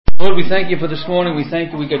Lord, we thank you for this morning. We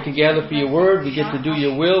thank you we get to gather for your word. We get to do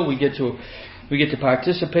your will. We get to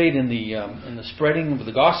participate in the spreading of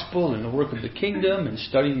the gospel and the work of the kingdom and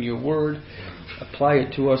studying your word. Apply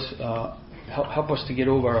it to us. Help us to get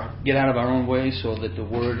out of our own way so that the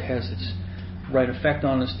word has its right effect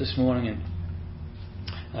on us this morning.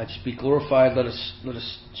 And just be glorified. Let us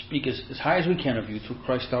speak as high as we can of you through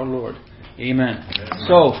Christ our Lord. Amen.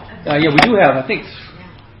 So, we do have, I think,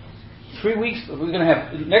 3 weeks.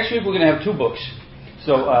 Next week we're going to have 2 books.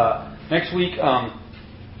 So next week,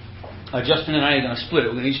 Justin and I are going to split it.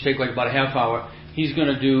 We're going to each take like about a half hour. He's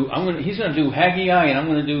going to do Haggai, and I'm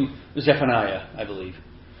going to do Zephaniah, I believe.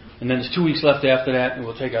 And then there's 2 weeks left after that, and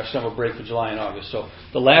we'll take our summer break for July and August. So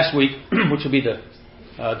the last week, which will be the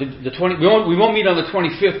 20, we won't meet on the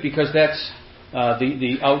 25th because that's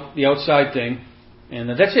the outside thing.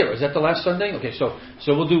 And that's it. Is that the last Sunday? Okay, so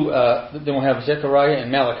we'll do. Then we'll have Zechariah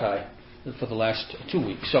and Malachi for the last 2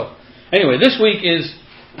 weeks. So anyway, this week is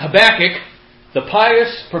Habakkuk, the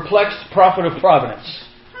pious, perplexed prophet of providence.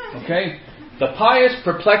 Okay, the pious,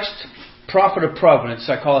 perplexed prophet of providence.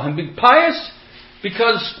 I call him pious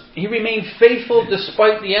because he remained faithful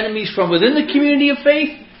despite the enemies from within the community of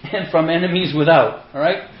faith and from enemies without. All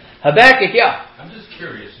right, Habakkuk. Yeah. I'm just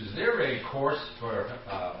curious. Is there a course for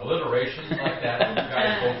alliterations like that you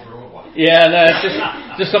guys go through or what? Yeah, no, it's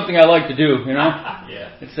just something I like to do, you know? Yeah.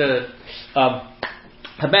 It's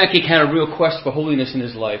Habakkuk had a real quest for holiness in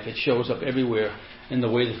his life. It shows up everywhere in the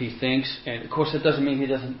way that he thinks. And, of course, that doesn't mean he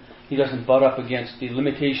doesn't butt up against the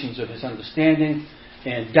limitations of his understanding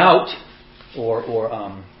and doubt or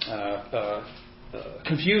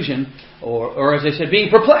confusion or, as I said, being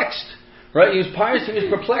perplexed. Right? He was pious, he was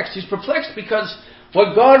perplexed. He's perplexed because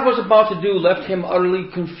what God was about to do left him utterly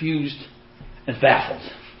confused and baffled.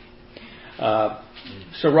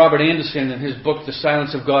 Sir Robert Anderson, in his book, The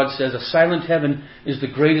Silence of God, says, a silent heaven is the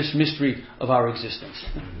greatest mystery of our existence.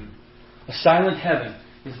 A silent heaven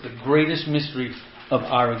is the greatest mystery of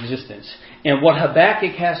our existence. And what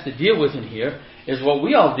Habakkuk has to deal with in here is what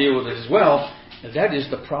we all deal with as well, and that is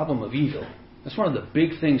the problem of evil. That's one of the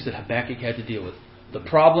big things that Habakkuk had to deal with. The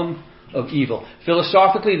problem of evil.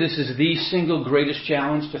 Philosophically, this is the single greatest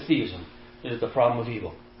challenge to theism, is the problem of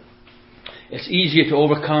evil. It's easier to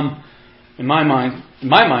overcome, in my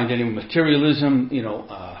mind anyway, materialism,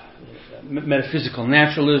 metaphysical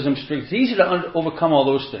naturalism. It's easy to overcome all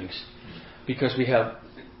those things because we have,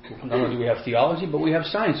 not only do we have theology, but we have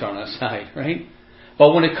science on our side, right?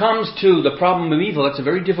 But when it comes to the problem of evil, it's a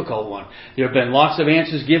very difficult one. There have been lots of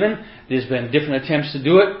answers given. There's been different attempts to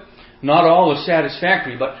do it. Not all was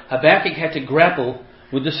satisfactory, but Habakkuk had to grapple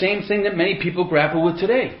with the same thing that many people grapple with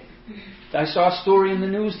today. I saw a story in the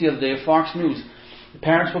news the other day, of Fox News. The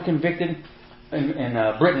parents were convicted in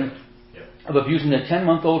Britain of abusing a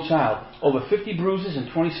 10-month-old child. Over 50 bruises and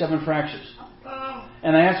 27 fractures.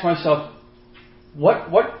 And I asked myself, what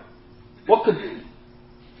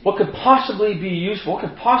could possibly be useful? What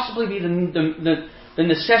could possibly be the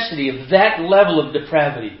necessity of that level of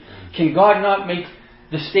depravity? Can God not make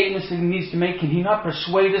the statements that he needs to make? Can he not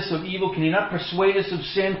persuade us of evil? Can he not persuade us of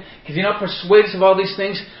sin? Can he not persuade us of all these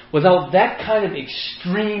things without that kind of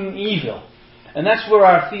extreme evil? And that's where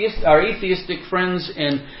our atheistic friends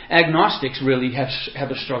and agnostics really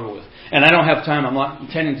have a struggle with. And I don't have time. I'm not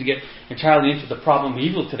intending to get entirely into the problem of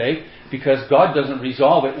evil today because God doesn't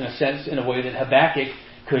resolve it in a way that Habakkuk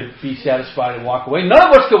could be satisfied and walk away. None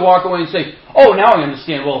of us could walk away and say, oh, now I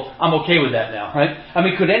understand. Well, I'm okay with that now, right? I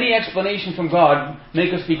mean, could any explanation from God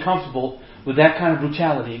make us be comfortable with that kind of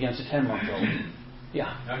brutality against a 10-month-old?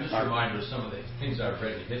 Yeah. I'm just reminded of some of the things I've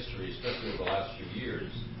read in history, especially over the last few years.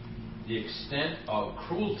 The extent of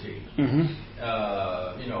cruelty,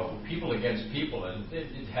 people against people, and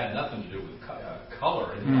it had nothing to do with color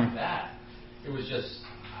or anything like that. It was just,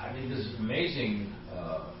 there's amazing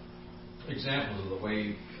examples of the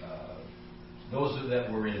way those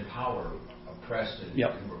that were in power oppressed and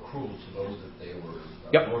were cruel to those that they were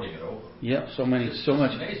lording it over. Yeah, so much. It's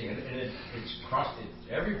amazing, and it's crossed it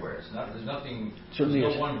everywhere. There's nothing. Certainly,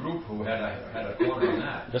 there's no one group who had a corner on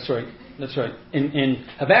that. That's right. And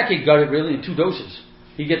Habakkuk got it really in 2 doses.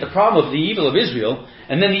 You get the problem of the evil of Israel,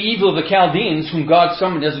 and then the evil of the Chaldeans, whom God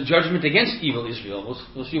summoned as a judgment against evil Israel.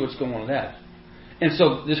 We'll see what's going on with that. And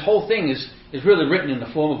so this whole thing is really written in the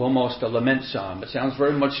form of almost a lament psalm. It sounds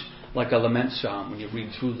very much like a lament psalm when you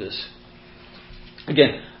read through this.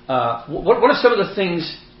 Again, what are some of the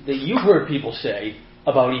things that you've heard people say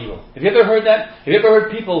about evil? Have you ever heard that? Have you ever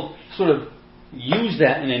heard people sort of use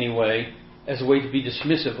that in any way as a way to be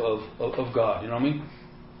dismissive of God? You know what I mean?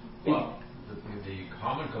 Well, the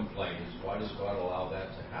common complaint is, why does God allow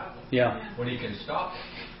that to happen? Yeah. When he can stop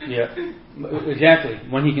it. Yeah, exactly.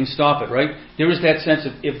 When He can stop it, right? There is that sense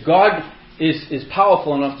of, if God is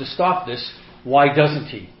powerful enough to stop this, why doesn't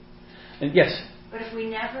He? And yes. But if we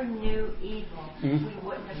never knew evil, we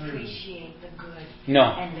wouldn't appreciate the good. No.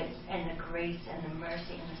 And the grace and the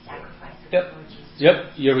mercy and the sacrifice of Yep. the Lord Jesus. Yep,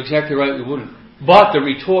 you're exactly right, we wouldn't. But the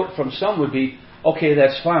retort from some would be, okay,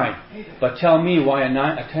 that's fine, but tell me why a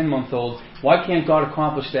 10-month-old, why can't God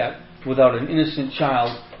accomplish that without an innocent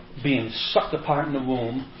child being sucked apart in the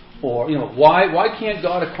womb? Or, why can't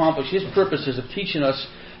God accomplish His purposes of teaching us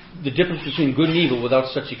the difference between good and evil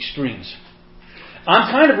without such extremes?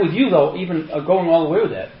 I'm kind of with you, though, even going all the way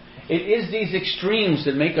with that. It is these extremes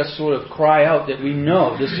that make us sort of cry out that we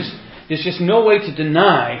know. There's just no way to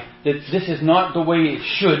deny that this is not the way it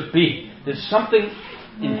should be. There's something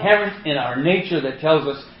inherent in our nature that tells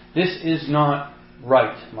us this is not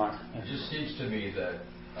right, Mark. It just seems to me that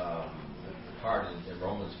the part in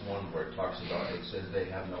Romans 1 where it talks about, it says they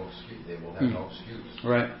have no excuse, they will have no excuse.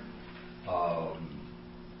 Right.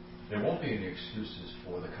 There won't be any excuses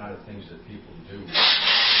for the kind of things that people do.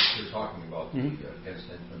 You're talking about against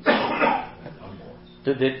infants and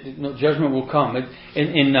unborns. No, judgment will come.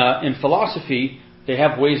 In philosophy, they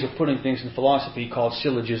have ways of putting things in philosophy called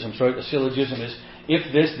syllogisms. Right? A syllogism is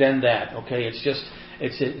if this, then that. Okay,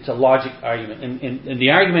 it's a logic argument. And the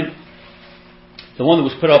argument, the one that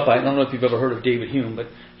was put up by, I don't know if you've ever heard of David Hume, but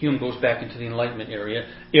Hume goes back into the Enlightenment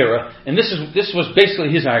era, and this was basically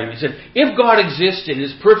his argument. He said, if God exists and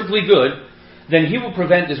is perfectly good, then He will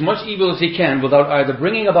prevent as much evil as He can without either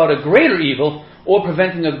bringing about a greater evil or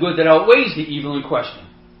preventing a good that outweighs the evil in question.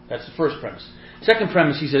 That's the first premise. Second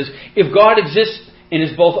premise, he says, if God exists and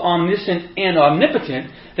is both omniscient and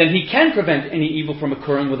omnipotent, then He can prevent any evil from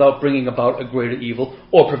occurring without bringing about a greater evil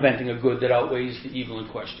or preventing a good that outweighs the evil in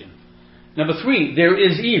question. Number 3, there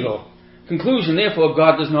is evil. Conclusion, therefore,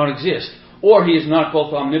 God does not exist. Or He is not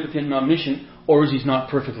both omnipotent and omniscient, or is He not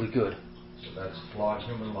perfectly good. So that's flawed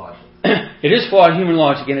human logic. It is flawed human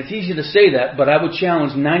logic, and it's easy to say that, but I would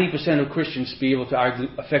challenge 90% of Christians to be able to argue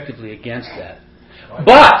effectively against that. Right.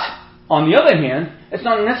 But, on the other hand, it's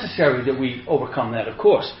not necessary that we overcome that, of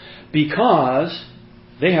course, because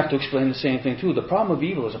they have to explain the same thing too. The problem of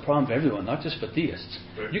evil is a problem for everyone, not just for theists.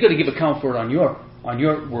 Right. You've got to give account for it on your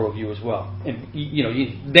worldview as well. And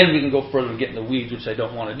then we can go further and get in the weeds, which I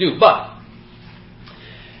don't want to do. But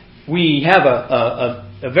we have a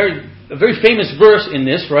very famous verse in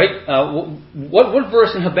this, right? What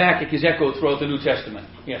verse in Habakkuk is echoed throughout the New Testament?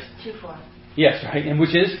 Yes. 2:4. Yes, right. And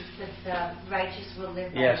which is? That the righteous will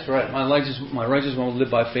live by faith. Yes, right. My righteous one will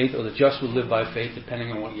live by faith, or the just will live by faith,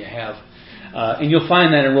 depending on what you have. And you'll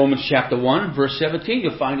find that in Romans chapter 1, verse 17.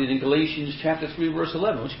 You'll find it in Galatians chapter 3, verse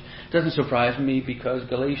 11, which doesn't surprise me because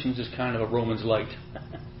Galatians is kind of a Romans light.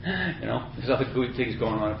 There's other good things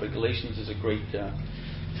going on, but Galatians is a great...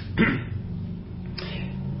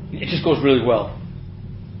 it just goes really well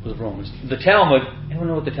with Romans. The Talmud, anyone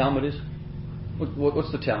know what the Talmud is?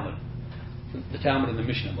 What's the Talmud? The Talmud and the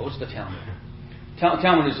Mishnah. What's the Talmud?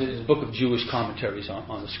 Talmud is a book of Jewish commentaries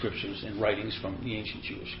on the scriptures and writings from the ancient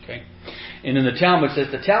Jewish. Okay, and in the Talmud it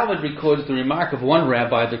says the Talmud records the remark of one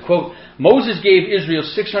rabbi that, quote, Moses gave Israel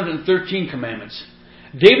 613 commandments.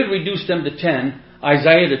 David reduced them to 10,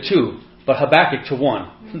 Isaiah to 2, but Habakkuk to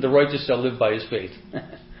 1. The righteous shall live by his faith.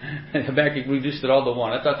 And Habakkuk reduced it all to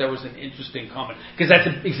 1. I thought that was an interesting comment because that's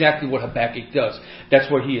exactly what Habakkuk does. That's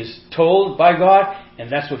what he is told by God,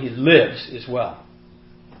 and that's what he lives as well.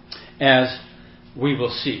 As we will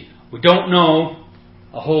see. We don't know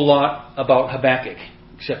a whole lot about Habakkuk,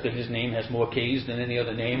 except that his name has more K's than any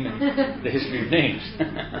other name in the history of names.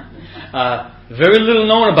 Very little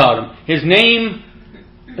known about him. His name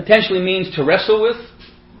potentially means to wrestle with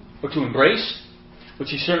or to embrace, which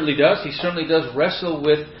he certainly does. He certainly does wrestle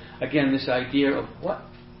with, again, this idea of what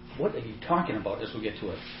are you talking about as we get to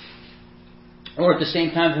it. Or at the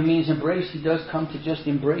same time, it means embrace. He does come to just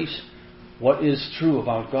embrace what is true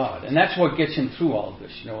about God. And that's what gets him through all of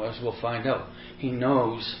this, as we'll find out. He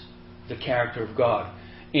knows the character of God.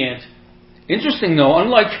 And interesting, though,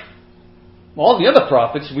 unlike all the other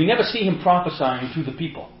prophets, we never see him prophesying to the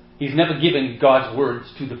people. He's never given God's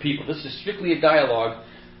words to the people. This is strictly a dialogue,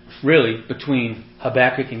 really, between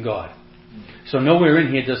Habakkuk and God. So nowhere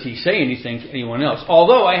in here does he say anything to anyone else.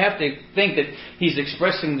 Although I have to think that he's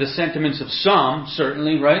expressing the sentiments of some,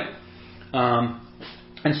 certainly, right?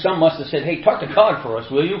 And some must have said, hey, talk to God for us,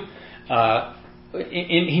 will you?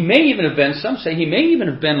 And he may even have been, some say, he may even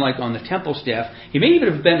have been like on the temple staff. He may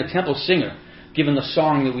even have been a temple singer, given the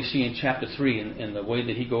song that we see in chapter 3 and the way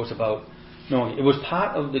that he goes about knowing. It was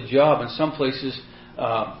part of the job in some places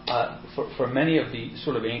for many of the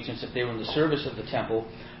sort of ancients, if they were in the service of the temple,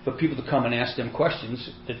 for people to come and ask them questions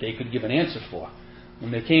that they could give an answer for.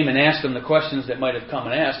 When they came and asked him the questions that might have come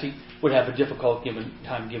and asked, he would have a difficult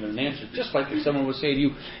time giving an answer. Just like if someone would say to you,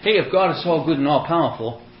 hey, if God is all good and all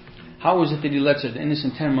powerful, how is it that he lets an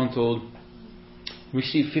innocent 10-month-old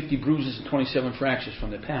receive 50 bruises and 27 fractures from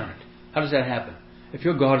their parent? How does that happen? If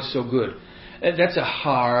your God is so good, that's a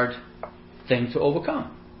hard thing to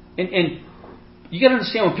overcome. And you got to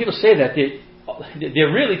understand, when people say that,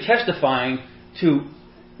 they're really testifying to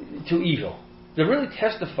evil. They're really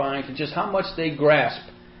testifying to just how much they grasp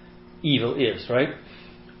evil is, right?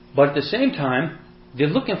 But at the same time, they're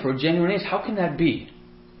looking for a genuine answer. How can that be?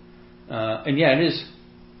 And yeah,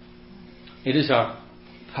 it is a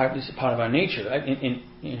part of our nature. And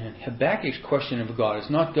Habakkuk's question of God is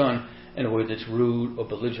not done in a way that's rude or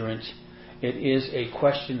belligerent. It is a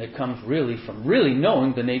question that comes really from really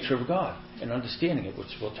knowing the nature of God and understanding it, which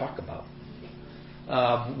we'll talk about.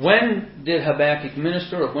 When did Habakkuk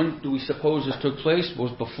minister, or when do we suppose this took place? It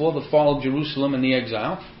was before the fall of Jerusalem and the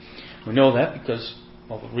exile. We know that because,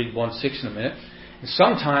 we'll read 1:6 in a minute. And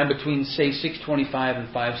sometime between, say, 625 and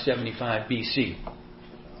 575 BC.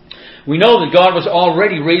 We know that God was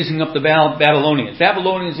already raising up the Babylonians.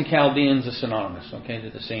 Babylonians and Chaldeans are synonymous, okay? They're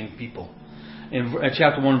the same people. In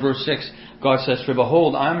chapter 1, verse 6, God says, for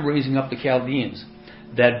behold, I'm raising up the Chaldeans,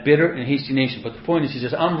 that bitter and hasty nation. But the point is, he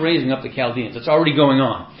says, I'm raising up the Chaldeans. It's already going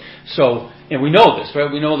on. So, and we know this,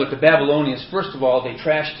 right? We know that the Babylonians, first of all, they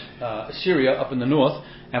trashed Assyria up in the north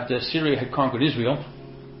after Assyria had conquered Israel.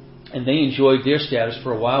 And they enjoyed their status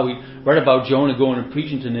for a while. We read about Jonah going and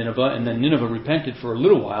preaching to Nineveh, and then Nineveh repented for a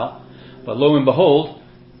little while. But lo and behold,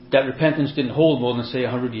 that repentance didn't hold more than, say,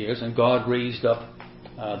 100 years, and God raised up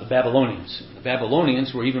the Babylonians. The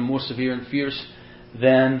Babylonians were even more severe and fierce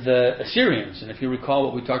than the Assyrians. And if you recall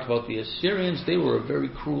what we talked about the Assyrians, they were a very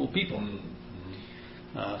cruel people.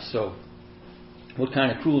 So, what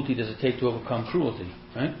kind of cruelty does it take to overcome cruelty,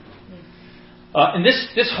 right? And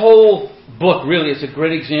this whole book really is a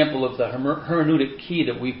great example of the hermeneutic key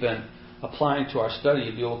that we've been applying to our study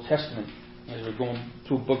of the Old Testament as we're going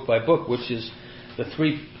through book by book, which is the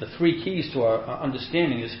three keys to our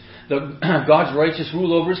understanding is God's righteous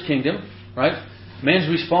rule over His kingdom, right? Man's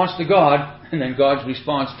response to God, and then God's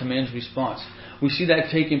response to man's response. We see that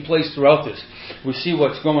taking place throughout this. We see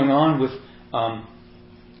what's going on with, God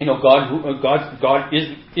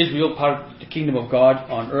is Israel, part of the kingdom of God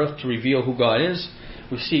on earth to reveal who God is.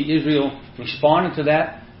 We see Israel responding to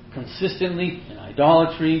that consistently in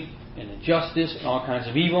idolatry, in injustice, and all kinds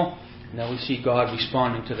of evil. And then we see God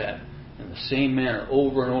responding to that in the same manner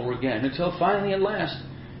over and over again until finally, at last,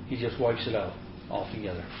 He just wipes it out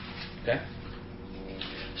altogether. Okay?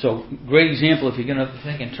 So, great example if you're going to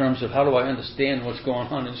think in terms of how do I understand what's going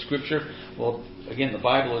on in Scripture. Well, again, the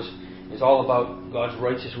Bible is all about God's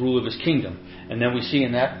righteous rule of His kingdom. And then we see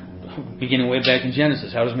in that, beginning way back in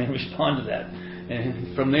Genesis, how does man respond to that?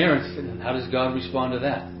 And from there, how does God respond to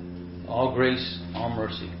that? All grace, all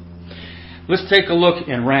mercy. Let's take a look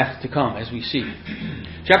in wrath to come as we see.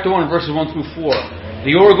 Chapter 1, verses 1 through 4.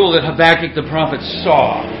 The oracle that Habakkuk the prophet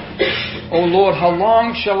saw. O Lord, how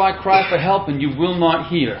long shall I cry for help and you will not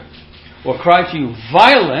hear? Or cry to you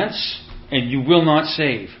violence and you will not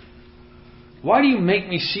save? Why do you make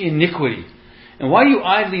me see iniquity? And why do you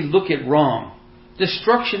idly look at wrong?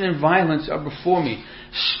 Destruction and violence are before me.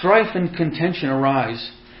 Strife and contention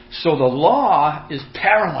arise. So the law is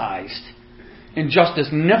paralyzed, and justice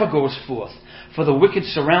never goes forth. For the wicked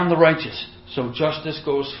surround the righteous, so justice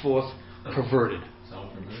goes forth perverted.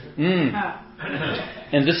 Sound familiar?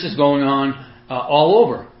 And this is going on all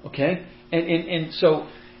over, okay? And so,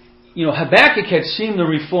 Habakkuk had seen the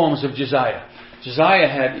reforms of Josiah. Josiah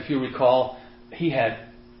had, if you recall, he had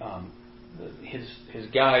his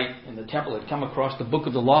guy in the temple had come across the book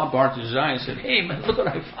of the law, brought to Josiah and said, hey man, look what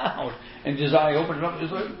I found. And Josiah opened it up and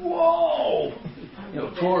was like, whoa!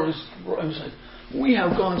 Tore his, it was like, we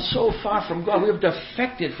have gone so far from God. We have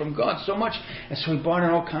defected from God so much. And so he brought in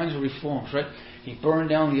all kinds of reforms, right? He burned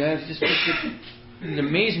down the idols. Just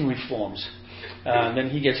amazing reforms. Then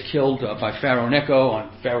he gets killed by Pharaoh Necho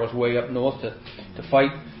on Pharaoh's way up north to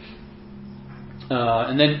fight.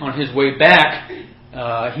 And then on his way back,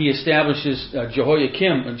 he establishes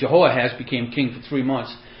Jehoiakim. Jehoahaz became king for 3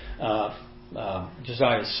 months,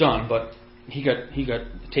 Josiah's son, but he got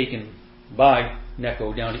taken by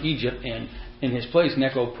Necho down to Egypt, and in his place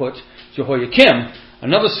Necho put Jehoiakim,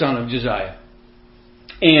 another son of Josiah.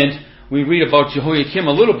 And we read about Jehoiakim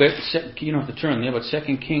a little bit. You don't have to turn there, but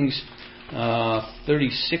 2 Kings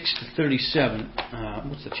 36 to 37.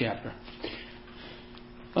 What's the chapter?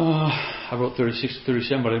 I wrote 36 to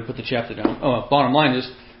 37, but I didn't put the chapter down. Bottom line is,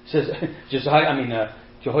 it says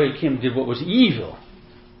Jehoiakim did what was evil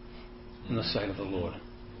in the sight of the Lord.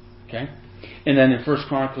 Okay? And then in 1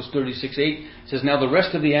 Chronicles 36:8, it says, now the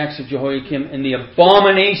rest of the acts of Jehoiakim and the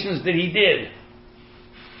abominations that he did,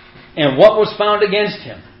 and what was found against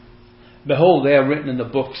him, behold, they are written in the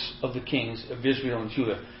books of the kings of Israel and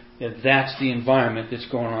Judah. That's the environment that's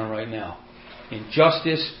going on right now.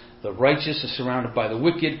 Injustice, the righteous are surrounded by the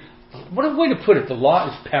wicked. What a way to put it. The law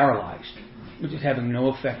is paralyzed. It's just having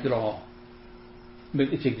no effect at all. But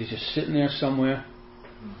it's just sitting there somewhere.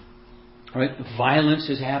 Right? Violence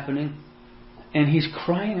is happening. And he's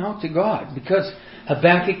crying out to God because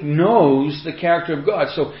Habakkuk knows the character of God.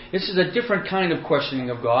 So this is a different kind of questioning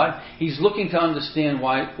of God. He's looking to understand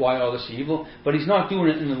why all this evil, but he's not doing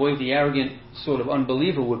it in the way the arrogant sort of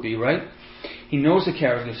unbeliever would be, right? He knows the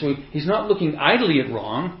character. So he's not looking idly at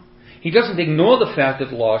wrong. He doesn't ignore the fact that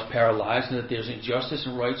the law is paralyzed and that there's injustice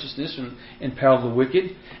and righteousness and peril of the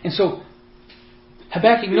wicked. And so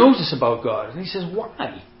Habakkuk knows this about God. And he says,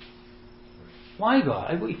 why? Why,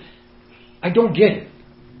 God? I don't get it.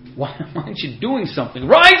 Why aren't you doing something?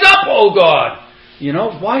 Rise up, oh God!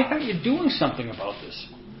 Why aren't you doing something about this?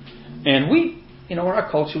 And we, in our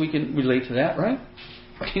culture, we can relate to that, right?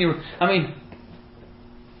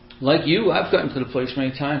 Like you, I've gotten to the place many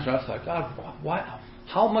times where I thought, God, why?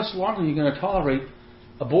 How much longer are you going to tolerate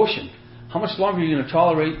abortion? How much longer are you going to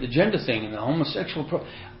tolerate the gender thing and the homosexual?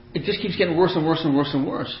 It just keeps getting worse and worse and worse and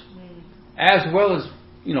worse. As well as,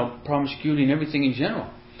 promiscuity and everything in general.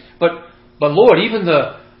 But Lord, even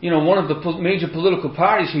one of the major political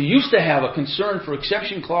parties who used to have a concern for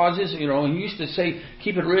exception clauses, and used to say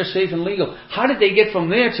keep it rare, safe, and legal. How did they get from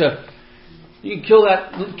there to you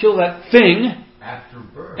can kill that thing after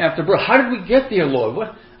birth? After birth, how did we get there, Lord?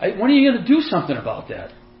 When are you going to do something about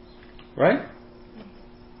that? Right?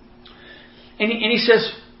 And he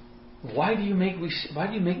says, why do you make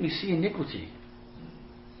me see iniquity?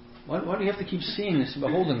 Why do you have to keep seeing this and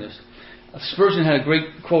beholding this? Spurgeon had a great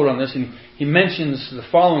quote on this, and he mentions the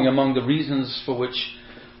following among the reasons for which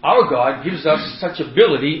our God gives us such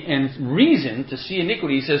ability and reason to see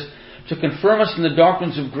iniquity. He says, to confirm us in the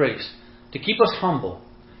doctrines of grace, to keep us humble,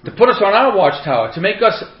 to put us on our watchtower, to make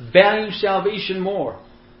us value salvation more,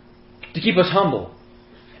 to keep us humble,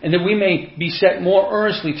 and that we may be set more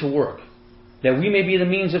earnestly to work, that we may be the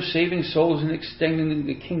means of saving souls and extending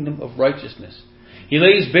the kingdom of righteousness. He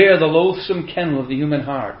lays bare the loathsome kennel of the human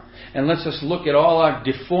heart and lets us look at all our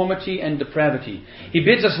deformity and depravity. He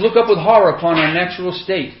bids us look up with horror upon our natural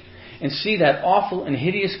state and see that awful and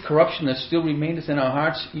hideous corruption that still remaineth in our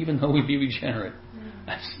hearts even though we be regenerate.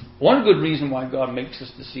 That's one good reason why God makes us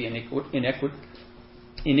to see iniquity,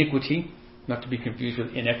 not to be confused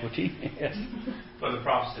with inequity. Yes. But the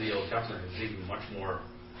prophets of the Old Testament is even much more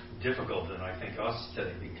difficult than I think us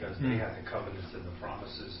today because they had the covenants and the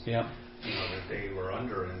promises. Yeah. That they were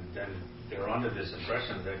under, and then they're under this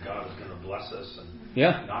impression that God is going to bless us and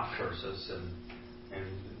not curse us, and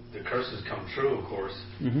the curses come true, of course,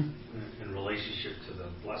 in relationship to the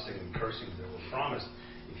blessing and cursings that were promised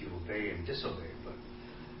if you obey and disobey. But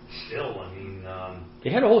still,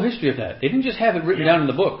 they had a whole history of that. They didn't just have it written down in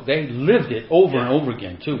the book; they lived it over and over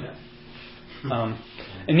again too. Yeah.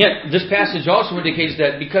 And yet, this passage also indicates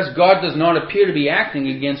that because God does not appear to be acting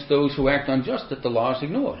against those who act unjust, that the law is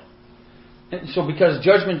ignored. And so because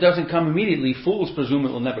judgment doesn't come immediately, fools presume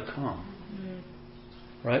it will never come.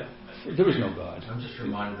 Right? There is no God. I'm just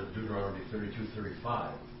reminded of Deuteronomy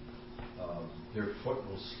 32:35. Their foot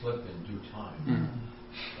will slip in due time.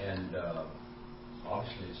 And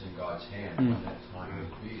obviously it's in God's hand when that time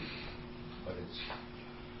will be. But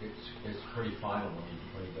it's pretty final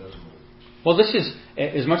when he does move. Well, this is,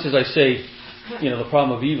 as much as I say, the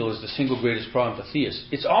problem of evil is the single greatest problem for theists.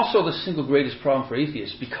 It's also the single greatest problem for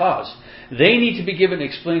atheists because they need to be given an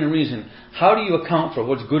explain and reason. How do you account for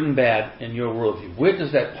what's good and bad in your worldview? Where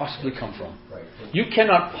does that possibly come from? Right. You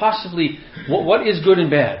cannot possibly... What is good and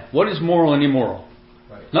bad? What is moral and immoral?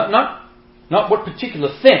 Right. Not what particular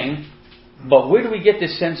thing, but where do we get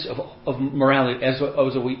this sense of morality as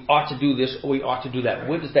we ought to do this or we ought to do that?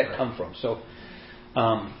 Where does that come from?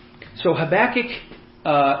 So Habakkuk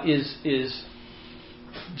is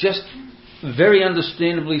just very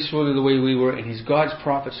understandably sort of the way we were, and he's God's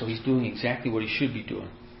prophet, so he's doing exactly what he should be doing.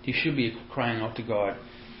 He should be crying out to God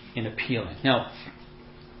and appealing. Now,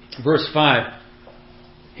 verse 5,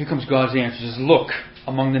 here comes God's answer. He says, look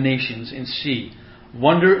among the nations and see,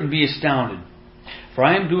 wonder and be astounded, for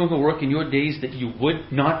I am doing a work in your days that you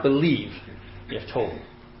would not believe if told.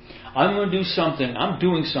 I'm going to do something, I'm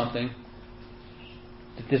doing something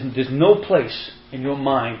that there's no place in your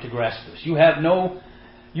mind to grasp this. You have no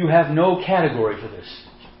category for this.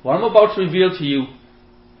 What I'm about to reveal to you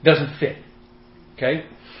doesn't fit. Okay?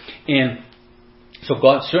 And So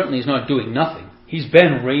God certainly is not doing nothing. He's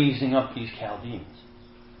been raising up these Chaldeans.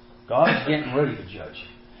 God's getting ready to judge.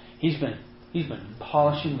 He's been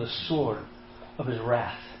polishing the sword of His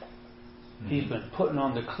wrath. He's been putting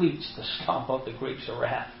on the cleats to stomp out the grapes of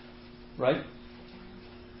wrath. Right?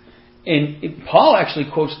 And Paul actually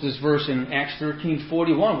quotes this verse in Acts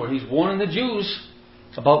 13:41, where he's warning the Jews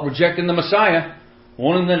about rejecting the Messiah,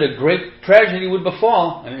 warning that a great tragedy would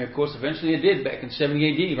befall. And of course, eventually it did back in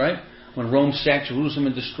 70 AD, right? When Rome sacked Jerusalem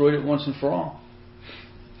and destroyed it once and for all.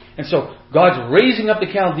 And so God's raising up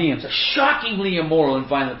the Chaldeans, a shockingly immoral and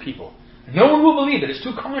violent people. No one will believe it. It's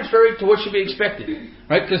too contrary to what should be expected.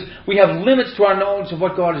 Right? Because we have limits to our knowledge of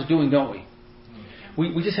what God is doing, don't we?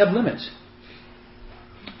 We just have limits.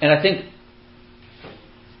 And I think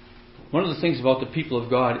one of the things about the people of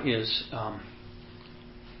God is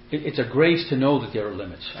it's a grace to know that there are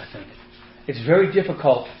limits, I think. It's very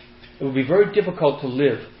difficult. It would be very difficult to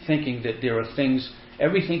live thinking that there are things,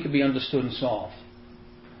 everything can be understood and solved.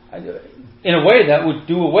 In a way, that would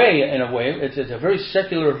do away, in a way, it's a very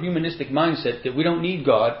secular, humanistic mindset that we don't need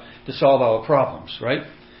God to solve our problems, right?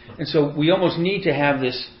 And so we almost need to have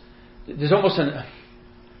this, there's almost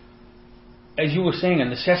as you were saying, a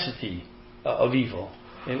necessity of evil.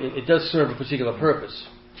 It does serve a particular purpose.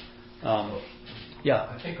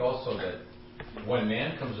 I think also that when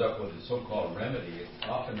man comes up with a so-called remedy, it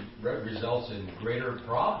often results in greater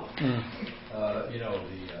problems.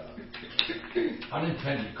 The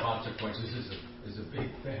unintended consequences is a big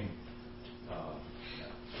thing.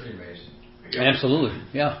 Pretty amazing. Absolutely,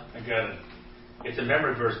 yeah. I got it. It's a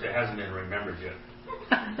memory verse that hasn't been remembered yet.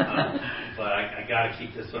 But I got to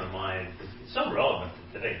keep this one in mind. It's so relevant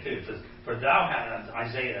to today too. It says, "For thou hast,"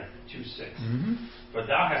 Isaiah 2:6. "For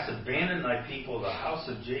thou hast abandoned thy people, the house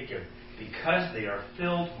of Jacob, because they are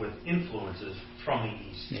filled with influences from the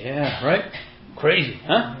east." Yeah, right? Crazy,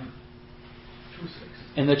 huh? 2:6.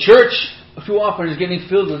 And the church, too often, is getting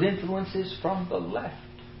filled with influences from the left.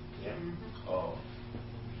 Yeah. Oh.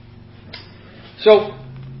 So,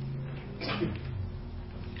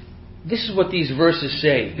 this is what these verses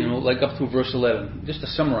say, like up through verse 11, just to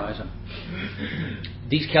summarize them.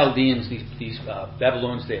 These Chaldeans, these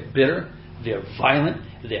Babylonians, they're bitter, they're violent,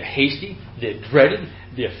 they're hasty, they're dreaded,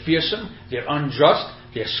 they're fearsome, they're unjust,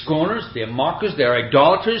 they're scorners, they're mockers, they're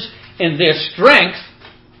idolaters, and their strength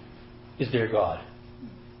is their God.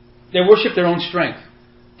 They worship their own strength.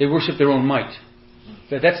 They worship their own might.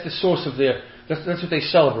 That's the source of that's what they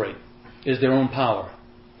celebrate, is their own power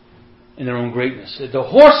and their own greatness. The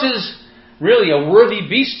horses really are worthy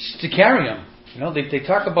beasts to carry them. They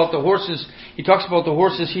talk about the horses. He talks about the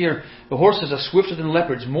horses here. The horses are swifter than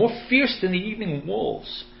leopards, more fierce than the evening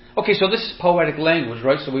wolves. Okay, so this is poetic language,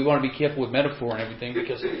 right? So we want to be careful with metaphor and everything,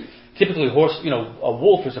 because typically a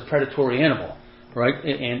wolf is a predatory animal, right?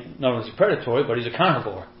 And not only is he predatory, but he's a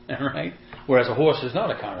carnivore, right? Whereas a horse is not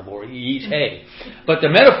a carnivore; he eats hay. But the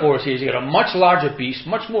metaphor is here: you got a much larger beast,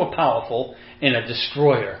 much more powerful, and a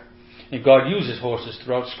destroyer. And God uses horses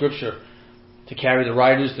throughout Scripture to carry the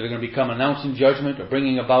riders that are going to become announcing judgment or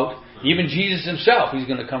bringing about. Even Jesus himself, he's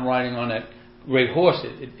going to come riding on that great horse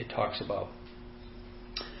it talks about.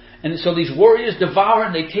 And so these warriors devour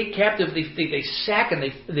and they take captive, they sack and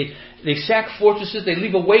they sack fortresses, they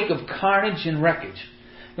leave a wake of carnage and wreckage.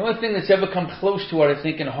 The only thing that's ever come close to it, I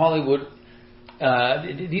think, in Hollywood,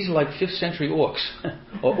 these are like 5th century orcs,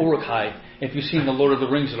 or Uruk-hai, if you've seen The Lord of the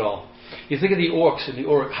Rings at all. You think of the orcs and the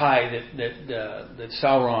Uruk-hai that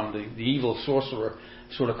Sauron, the evil sorcerer,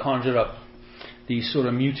 sort of conjured up. These sort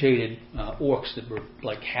of mutated orcs that were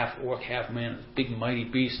like half orc, half man, big mighty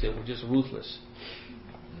beasts that were just ruthless.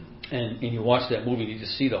 And you watch that movie, you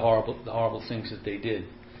just see the horrible things that they did.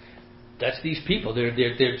 That's these people.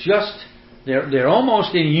 They're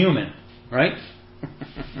almost inhuman, right?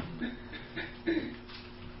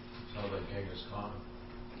 Sounds like Genghis Khan.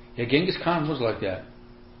 Yeah, Genghis Khan was like that.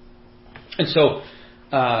 And so,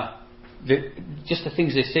 just the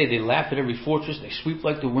things they say, they laugh at every fortress, they sweep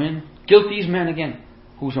like the wind. Guilt these men again,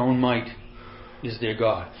 whose own might is their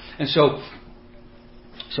God. And so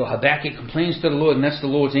Habakkuk complains to the Lord, and that's the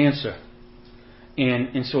Lord's answer.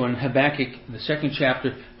 And so in Habakkuk, the 2nd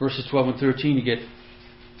chapter, verses 12 and 13, you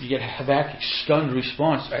get Habakkuk's stunned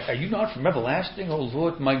response. Are you not from everlasting, O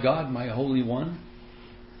Lord, my God, my Holy One?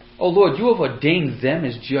 O Lord, you have ordained them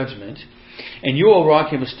as judgment, and you, O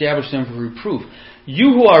Rock, have established them for reproof.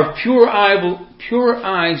 You who are pure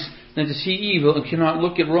eyes than to see evil and cannot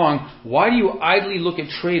look at wrong, why do you idly look at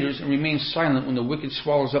traitors and remain silent when the wicked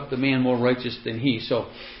swallows up the man more righteous than he? So,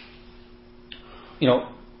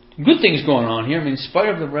 good things going on here. I mean, in spite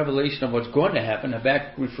of the revelation of what's going to happen,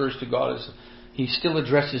 Habakkuk refers to God as, he still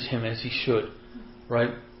addresses him as he should,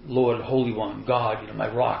 right? Lord, Holy One, God, my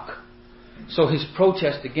rock. So his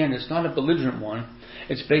protest, again, is not a belligerent one.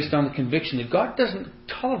 It's based on the conviction that God doesn't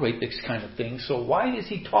tolerate this kind of thing, so why is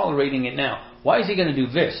he tolerating it now? Why is he going to do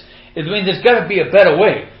this? I mean, there's got to be a better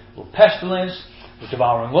way. A little pestilence, a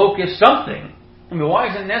devouring locust, something. I mean, why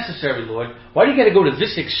is it necessary, Lord? Why do you got to go to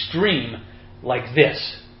this extreme like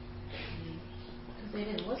this? Because they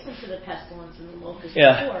didn't listen to the pestilence and the locust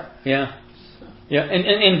before. Yeah.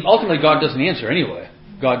 And ultimately God doesn't answer anyway.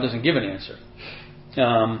 God doesn't give an answer.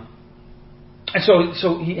 And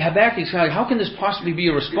so Habakkuk is kind of like, how can this possibly be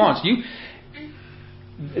a response?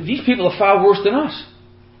 These people are far worse than us.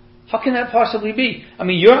 How can that possibly be? I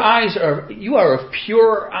mean, you are of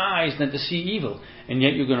purer eyes than to see evil, and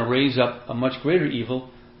yet you're going to raise up a much greater evil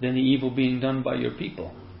than the evil being done by your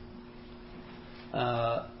people.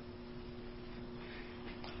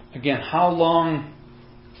 Again, how long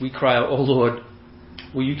we cry out, "Oh Lord,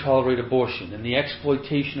 will you tolerate abortion and the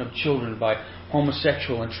exploitation of children by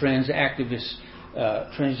homosexual and transgender activists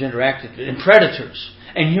and predators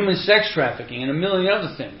and human sex trafficking and a million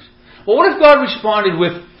other things?" Well, what if God responded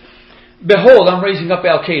with, "Behold, I'm raising up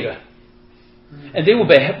Al-Qaeda. And they will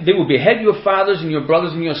behead your fathers and your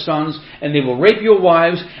brothers and your sons, and they will rape your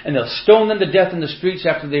wives, and they'll stone them to death in the streets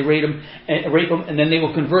after they rape them, and then they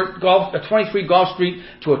will convert 23 Gulf Street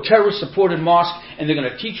to a terrorist-supported mosque, and they're going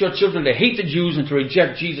to teach your children to hate the Jews and to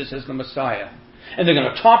reject Jesus as the Messiah. And they're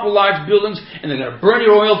going to topple large buildings, and they're going to burn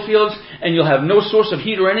your oil fields, and you'll have no source of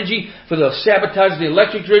heat or energy, for they'll sabotage the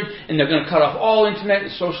electric grid, and they're going to cut off all internet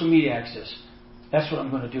and social media access. That's what I'm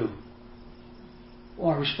going to do."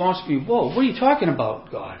 Well, our response would be, "Whoa, what are you talking about,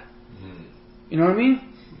 God?" You know what I mean?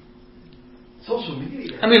 Social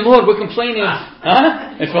media. I mean, Lord, we're complaining.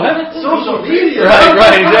 Huh? It's what? Social media.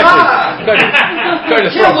 Right, exactly.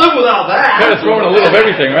 Can't live without that. Kind of throwing a little of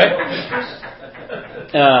everything, right?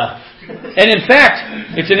 And in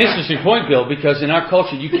fact, it's an interesting point, Bill, because in our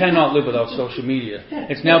culture, you cannot live without social media.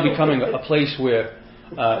 It's now becoming a place where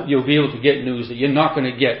you'll be able to get news that you're not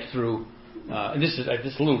going to get through. And this is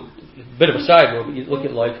just a little bit of a side road, but you look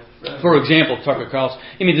at, like, for example, Tucker Carlson.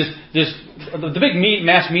 I mean, the big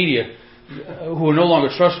mass media who are no longer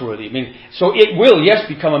trustworthy. I mean, so it will, yes,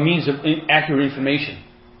 become a means of accurate information.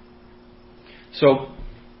 So,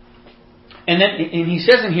 and he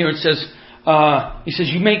says in here, he says,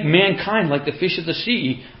 "You make mankind like the fish of the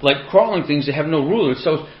sea, like crawling things that have no ruler."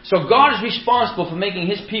 So God is responsible for making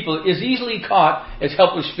his people as easily caught as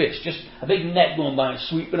helpless fish. Just a big net going by and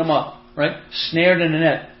sweeping them up. Right? Snared in a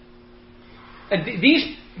net. And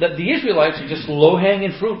the Israelites are just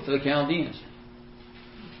low-hanging fruit for the Chaldeans.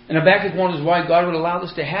 And Habakkuk wonders why God would allow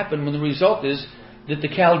this to happen when the result is that the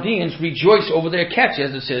Chaldeans rejoice over their catch,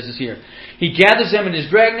 as it says here. He gathers them in his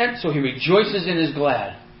dragnet, so he rejoices and is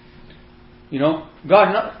glad. You know,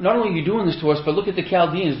 God, not only are you doing this to us, but look at the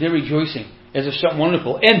Chaldeans, they're rejoicing as if something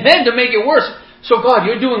wonderful. And then to make it worse, so God,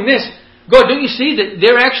 you're doing this. God, don't you see that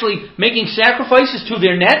they're actually making sacrifices to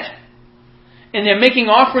their net? And they're making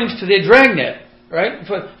offerings to their dragnet, right?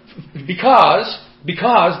 Because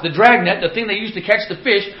the dragnet, the thing they use to catch the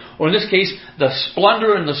fish, or in this case, the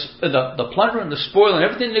plunder and the spoil and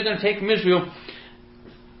everything they're going to take from Israel,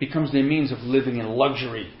 becomes their means of living in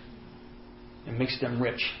luxury and makes them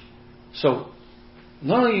rich. So,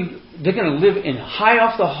 not only they're going to live in high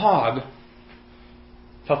off the hog.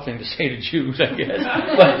 Tough thing to say to Jews, I guess.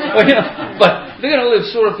 but they're going to live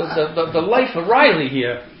sort of the life of Riley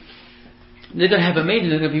here. They're going to have a maiden,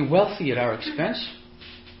 they're going to be wealthy at our expense.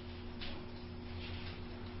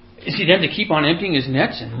 Is he then to keep on emptying his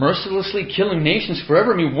nets and mercilessly killing nations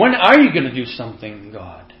forever? I mean, when are you going to do something,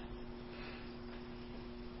 God?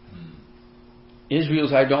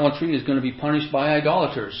 Israel's idolatry is going to be punished by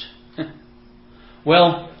idolaters.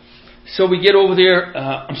 Well, so we get over there.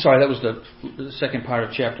 That was the second part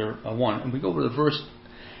of chapter 1. And we go over the verse.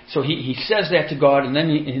 So he says that to God, and then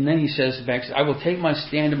he says back, "I will take my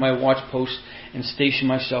stand at my watch post and station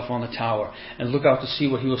myself on the tower, and look out to see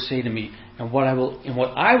what he will say to me, and what I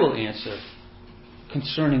will answer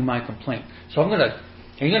concerning my complaint." So I'm going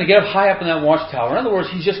to get up high up in that watchtower. In other words,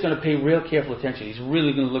 he's just going to pay real careful attention. He's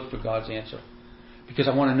really going to look for God's answer, because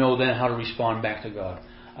I want to know then how to respond back to God.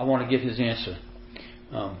 I want to get his answer.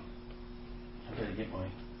 I better get my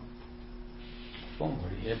phone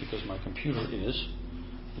ready here because my computer is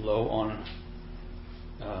low on.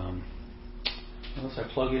 Unless I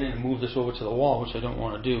plug it in and move this over to the wall, which I don't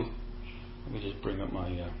want to do. Let me just bring up my.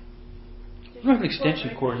 We don't have an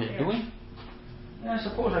extension cord here, do we? Yeah, I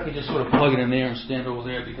suppose I could just sort of plug it in there and stand over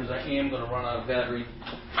there, because I am going to run out of battery.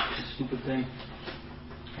 It's a stupid thing.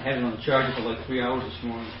 I had it on the charger for like 3 hours this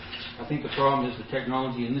morning. I think the problem is the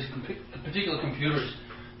technology in this particular computer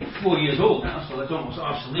 4 years old now, so that's almost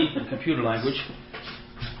obsolete in computer language.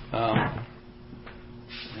 I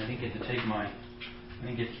didn't get to take my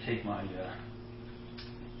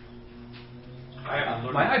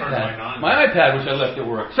iPad, which I left at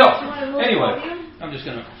work. So anyway, I'm just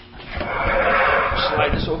gonna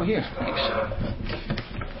slide this over here. Thanks.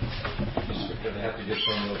 You're going to have to get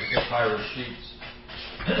some of those papyrus sheets.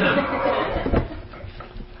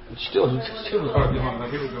 It's still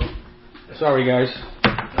hard. Here we go. Sorry, guys.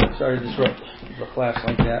 Sorry to disrupt the class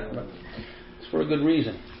like that, but it's for a good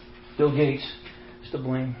reason. Bill Gates is to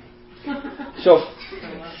blame.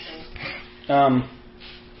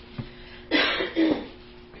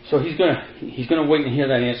 So he's gonna wait and hear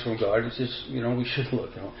that answer from God. It's just, we should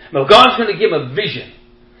look. Now God's gonna give him a vision,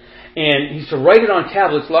 and he's to write it on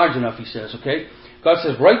tablets large enough. He says, okay. God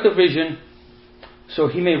says, write the vision, so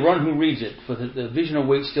he may run who reads it. For the vision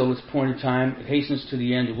awaits till its appointed time. It hastens to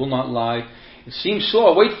the end. It will not lie. It seems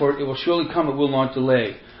slow. Wait for it. It will surely come. It will not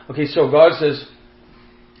delay. Okay, so God says,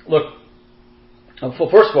 look. Well,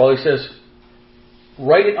 first of all, he says,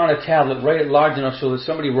 write it on a tablet. Write it large enough so that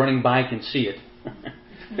somebody running by can see it.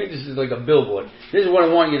 This is like a billboard. This is what I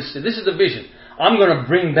want you to see. This is the vision. I'm going to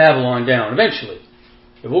bring Babylon down eventually.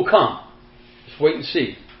 It will come. Just wait and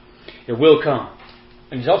see. It will come.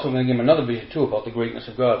 And he's also going to give him another vision too about the greatness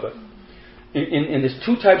of God. But and there's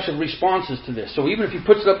two types of responses to this. So even if he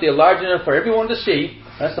puts it up there large enough for everyone to see,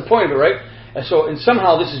 that's the point of it, right? And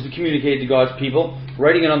somehow this is communicated to God's people,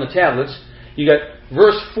 writing it on the tablets. You got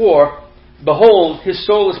verse 4, behold, his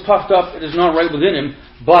soul is puffed up, it is not right within him,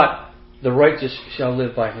 but the righteous shall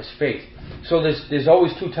live by his faith. So there's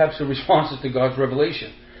always two types of responses to God's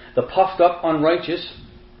revelation. The puffed up unrighteous,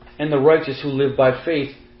 and the righteous who live by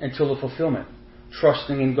faith until the fulfillment.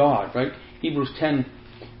 Trusting in God, right? Hebrews 10,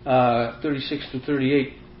 36 to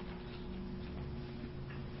 38.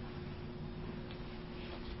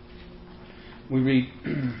 We read,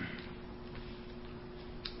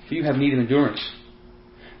 for you have need of endurance,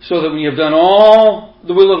 so that when you have done all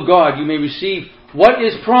the will of God, you may receive what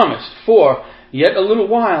is promised. For yet a little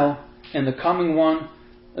while, and the coming one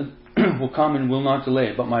will come and will not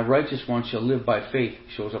delay. But my righteous one shall live by faith.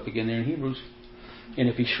 Shows up again there in Hebrews. And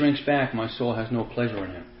if he shrinks back, my soul has no pleasure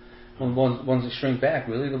in him. Well, the ones that shrink back,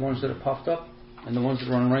 really, the ones that are puffed up, and the ones that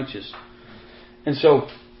are unrighteous. And so,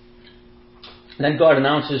 then God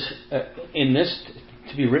announces in this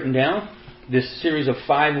to be written down, this series of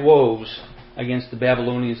 5 woes against the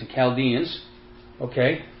Babylonians and Chaldeans.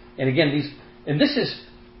 Okay? And again, this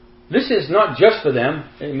is not just for them.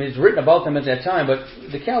 I mean, it's written about them at that time, but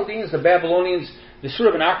the Chaldeans, the Babylonians, they're sort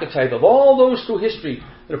of an archetype of all those through history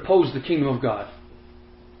that opposed the kingdom of God.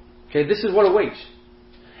 Okay, this is what awaits.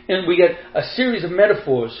 And we get a series of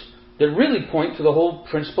metaphors that really point to the whole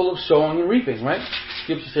principle of sowing and reaping, right?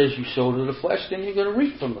 Scripture says you sow to the flesh, then you're going to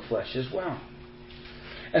reap from the flesh as well.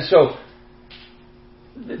 And so,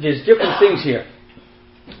 there's different things here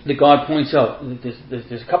that God points out.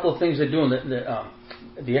 There's a couple of things they're doing.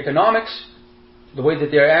 The economics, the way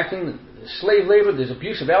that they're acting, the slave labor, there's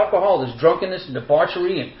abuse of alcohol, there's drunkenness and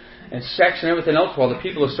debauchery and sex and everything else while the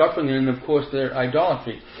people are suffering, and of course their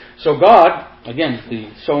idolatry. So God, again,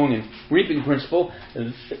 the sowing and reaping principle,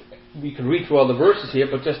 we can read through all the verses here,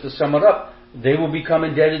 but just to sum it up, they will become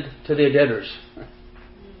indebted to their debtors.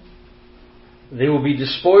 They will be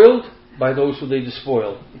despoiled by those who they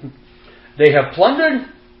despoiled. They have plundered,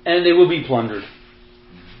 and they will be plundered.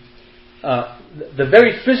 The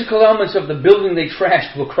very physical elements of the building they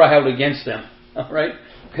trashed will cry out against them. All right?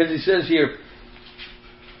 Because he says here,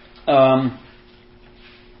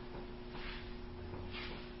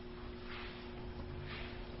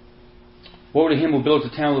 woe to him who builds a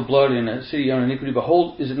town with blood and a city on iniquity.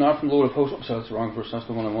 Behold, is it not from the Lord of hosts? Oh, sorry, that's the wrong verse. That's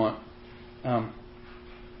the one I want. I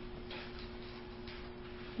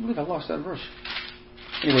believe I lost that verse.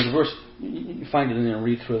 Anyway, the verse, you find it in there and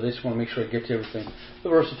read through it. I just want to make sure I get to everything. The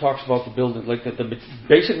verse that talks about the building, like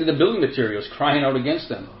basically the building materials crying out against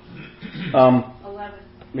them. 11.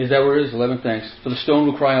 Is that where it is? 11, thanks. For the stone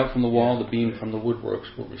will cry out from the wall, the beam from the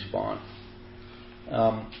woodworks will respond.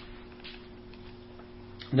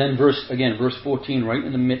 Then verse 14, right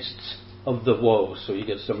in the midst of the woes. So you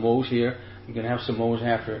get some woes here, you're going to have some woes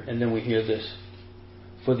after, and then we hear this.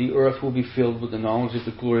 For the earth will be filled with the knowledge of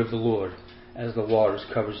the glory of the Lord, as the waters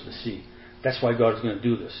covers the sea. That's why God is going to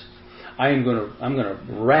do this. I'm going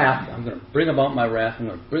to bring about my wrath. I'm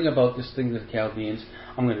going to bring about this thing to the Chaldeans.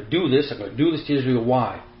 I'm going to do this. I'm going to do this to Israel.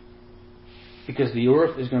 Why? Because the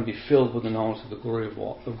earth is going to be filled with the knowledge of the glory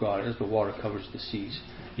of God as the water covers the seas.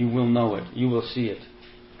 You will know it. You will see it.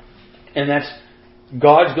 And that's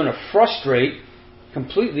God's going to frustrate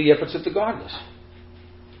completely the efforts of the godless.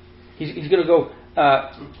 He's going to go,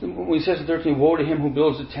 when he says in 13, woe to him who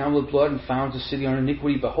builds a town with blood and founds a city on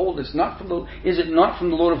iniquity. Behold, is it not from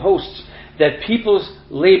the Lord of hosts that peoples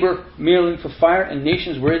labor merely for fire and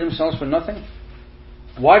nations weary themselves for nothing?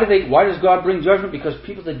 Why does God bring judgment? Because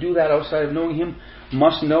people that do that outside of knowing Him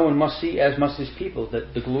must know and must see, as must His people,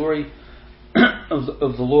 that the glory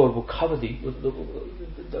of the Lord will cover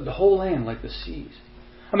the whole land like the seas.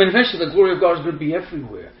 I mean, eventually the glory of God is going to be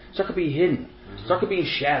everywhere. It's not going to be hidden. It's not going to be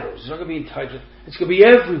in shadows. It's not going to be in tight. It's going to be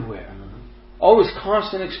everywhere. Always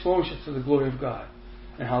constant exposure to the glory of God.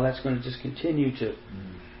 And how that's going to just continue to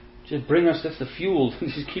just bring us, that's the fuel, to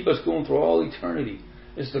just keep us going through all eternity.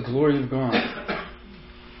 It's the glory of God.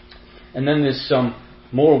 And then there's some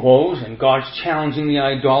more woes, and God's challenging the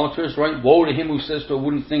idolaters, right? Woe to him who says to a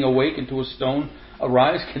wooden thing, awake, and to a stone,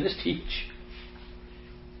 arise. Can this teach?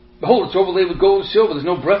 Behold, it's overlaid with gold and silver. There's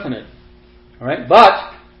no breath in it. All right?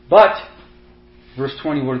 But, verse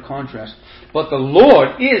 20, word of contrast. But the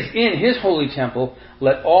Lord is in His holy temple.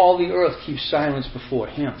 Let all the earth keep silence before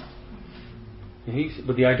Him.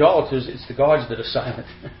 But the idolaters, it's the gods that are silent.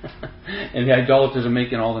 And the idolaters are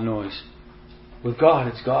making all the noise. With God,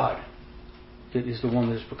 it's God that is the one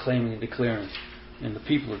that is proclaiming and declaring. And the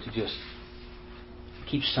people are to just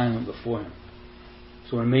keep silent before Him.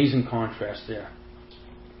 So an amazing contrast there.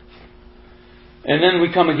 And then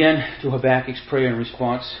we come again to Habakkuk's prayer in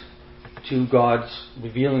response to God's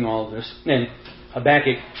revealing all of this. And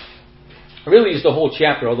Habakkuk really is the whole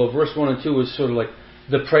chapter, although verse 1 and 2 is sort of like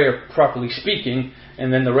the prayer properly speaking,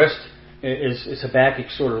 and then the rest is Habakkuk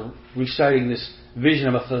sort of reciting this vision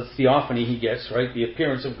of a theophany he gets, right? The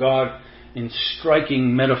appearance of God in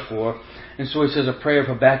striking metaphor. And so he says a prayer of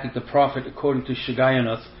Habakkuk the prophet according to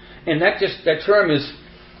Shigionoth. And that term is,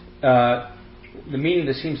 the meaning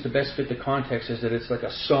that seems to best fit the context is that it's like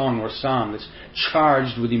a song or a psalm that's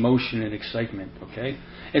charged with emotion and excitement, okay?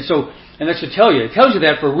 And that should tell you. It tells you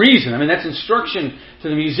that for a reason. I mean, that's instruction to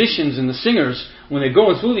the musicians and the singers when they're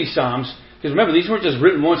going through these psalms. Because remember, these weren't just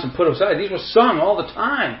written once and put aside. These were sung all the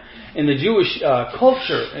time in the Jewish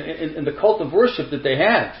culture, in the cult of worship that they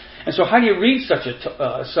had. And so how do you read such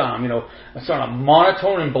a psalm? It's not a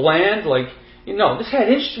monotone and bland, this had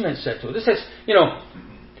instruments set to it. This has,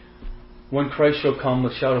 when Christ shall come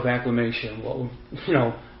with shout of acclamation,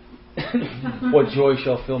 what joy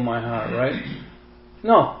shall fill my heart, right?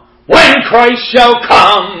 No. When Christ shall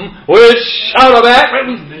come with shout of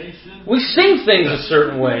acclamation, we sing things a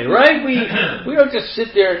certain way, right? We don't just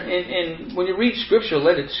sit there and when you read Scripture,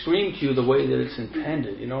 let it scream to you the way that it's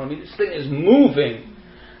intended. You know what I mean? This thing is moving.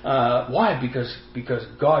 Why? Because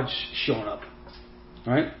God's shown up.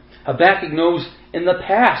 Right? Habakkuk knows in the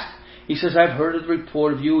past. He says, I've heard of the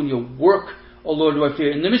report of you and your work, O Lord, do I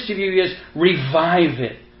fear. In the midst of your ears, revive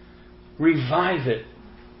it. Revive it.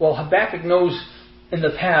 Well, Habakkuk knows in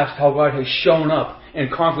the past how God has shown up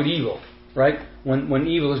and conquered evil. Right? When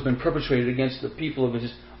evil has been perpetrated against the people of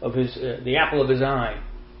his the apple of his eye,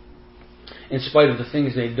 in spite of the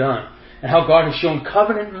things they've done. And how God has shown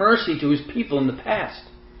covenant mercy to His people in the past.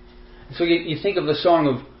 So you think of the song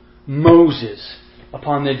of Moses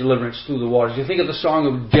upon their deliverance through the waters. You think of the song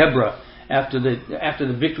of Deborah after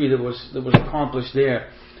the victory that was accomplished there,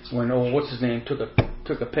 when what's his name took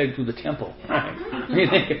a peg through the temple.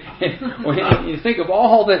 you think of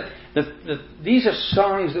all that these are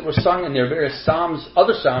songs that were sung in their various psalms,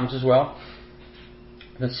 other psalms as well,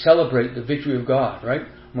 that celebrate the victory of God. Right?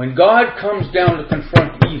 When God comes down to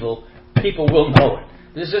confront evil, people will know it.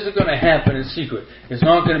 This isn't going to happen in secret. It's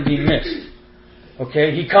not going to be missed.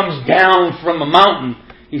 Okay? He comes down from a mountain.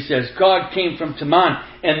 He says, God came from Teman,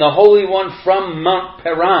 and the Holy One from Mount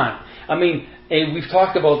Paran. I mean, we've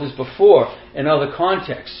talked about this before in other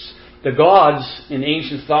contexts. The gods in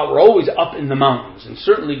ancient thought were always up in the mountains. And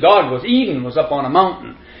certainly Eden was up on a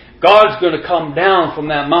mountain. God's going to come down from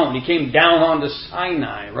that mountain. He came down onto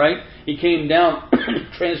Sinai, right? He came down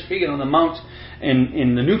transfigured on the mount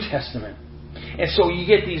in the New Testament. And so you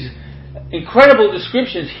get these incredible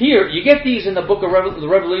descriptions here. You get these in the book of the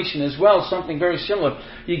Revelation as well, something very similar.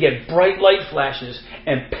 You get bright light flashes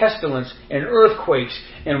and pestilence and earthquakes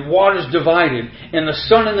and waters divided and the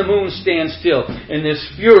sun and the moon stand still and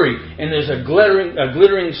there's fury and there's a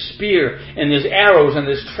glittering spear and there's arrows and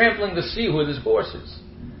there's trampling the sea with his horses.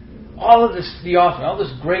 All of this theophany, all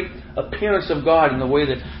this great appearance of God in the way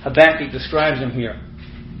that Habakkuk describes him here.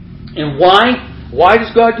 And why? Why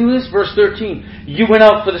does God do this? Verse 13. You went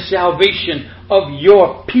out for the salvation of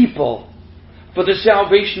your people, for the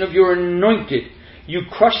salvation of your anointed. You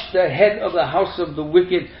crushed the head of the house of the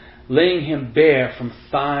wicked, laying him bare from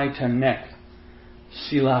thigh to neck.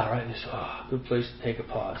 Selah, right? This good place to take a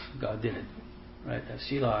pause. God did it. Right? That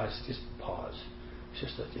Selah is just pause. It's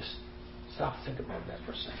just Stop, think about that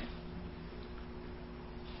for a second.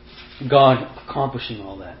 God accomplishing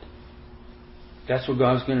all that. That's what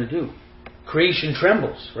God's going to do. Creation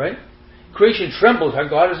trembles, right? Creation trembles. Our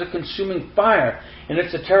God is a consuming fire. And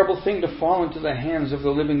it's a terrible thing to fall into the hands of the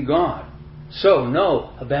living God. So,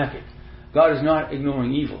 no, Habakkuk. God is not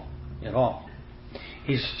ignoring evil at all.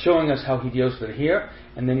 He's showing us how He deals with it here.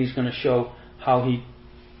 And then He's going to show how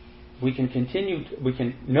we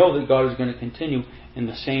can know that God is going to continue in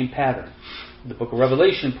the same pattern. The book of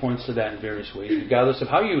Revelation points to that in various ways, regardless of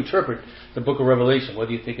how you interpret the book of Revelation,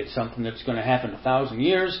 whether you think it's something that's going to happen 1,000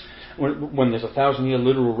 years, when there's a 1,000-year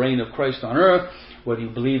literal reign of Christ on earth, whether you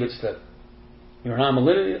believe you're an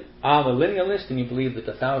amillennialist and you believe that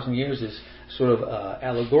the 1,000 years is sort of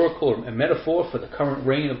allegorical or a metaphor for the current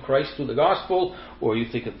reign of Christ through the gospel, or you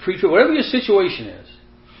think of preacher, whatever your situation is,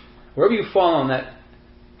 wherever you fall on that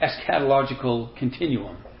eschatological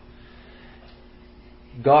continuum,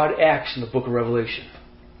 God acts in the book of Revelation.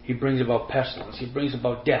 He brings about pestilence. He brings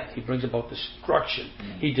about death. He brings about destruction.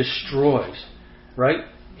 He destroys. Right?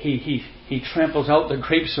 He tramples out the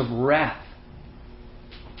grapes of wrath.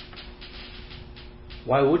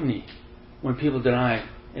 Why wouldn't He? When people deny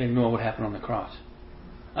and ignore what happened on the cross.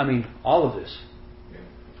 I mean, all of this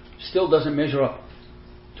still doesn't measure up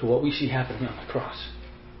to what we see happening on the cross.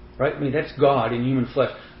 Right? I mean, that's God in human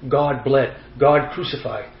flesh. God bled. God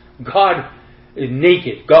crucified. God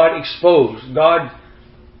naked, God exposed, God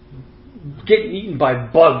getting eaten by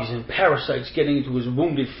bugs and parasites getting into His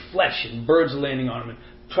wounded flesh and birds landing on Him and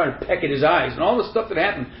trying to peck at His eyes and all the stuff that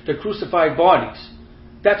happened to crucified bodies.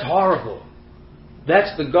 That's horrible.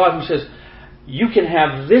 That's the God who says, you can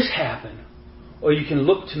have this happen, or you can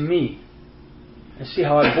look to me and see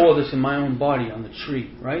how I bore this in my own body on the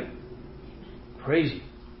tree, right? Crazy.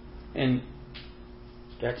 And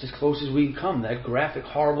that's as close as we can come, that graphic,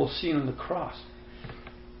 horrible scene on the cross,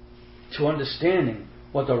 to understanding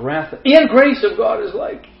what the wrath and grace of God is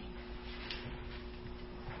like.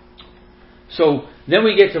 So then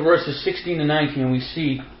we get to verses 16 to 19 and we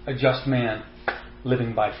see a just man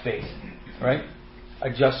living by faith. Right?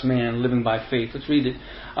 A just man living by faith. Let's read it.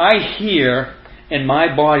 I hear and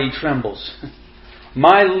my body trembles.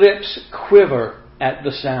 My lips quiver at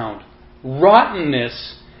the sound.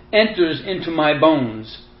 Rottenness enters into my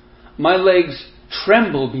bones. My legs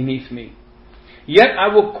tremble beneath me. Yet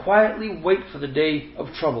I will quietly wait for the day of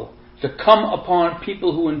trouble to come upon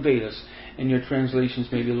people who invade us. And your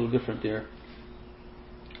translations may be a little different there.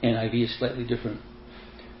 NIV is slightly different.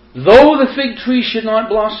 Though the fig tree should not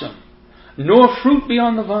blossom, nor fruit be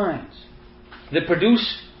on the vines, the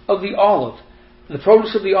produce of the olive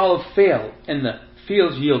fail, and the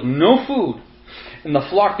fields yield no food, and the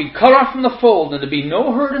flock be cut off from the fold, and there be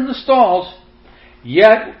no herd in the stalls,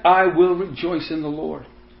 yet I will rejoice in the Lord.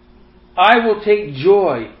 I will take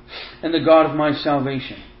joy in the God of my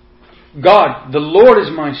salvation. God, the Lord, is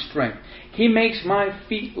my strength. He makes my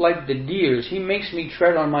feet like the deer's. He makes me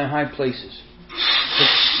tread on my high places.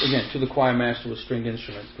 Again, to the choir master with stringed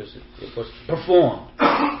instruments, because it was performed.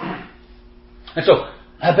 And so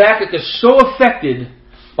Habakkuk is so affected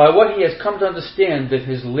by what he has come to understand that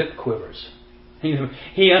his lip quivers.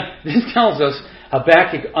 This tells us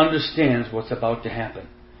Habakkuk understands what's about to happen.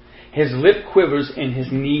 His lip quivers and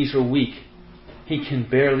his knees are weak. He can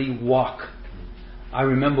barely walk. I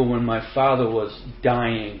remember when my father was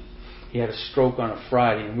dying. He had a stroke on a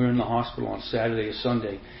Friday, and we were in the hospital on Saturday or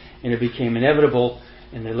Sunday, and it became inevitable,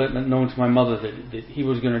 and they let it known to my mother that he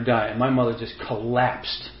was going to die, and my mother just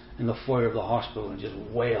collapsed in the foyer of the hospital and just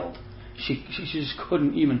wailed. She just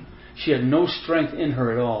couldn't even, she had no strength in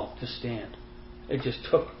her at all to stand. It just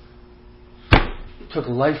took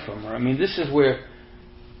life from her. I mean, this is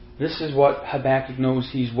what Habakkuk knows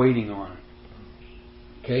he's waiting on.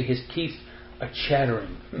 Okay, his teeth are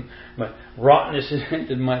chattering. My rottenness has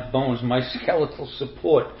entered my bones. My skeletal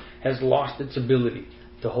support has lost its ability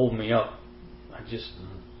to hold me up.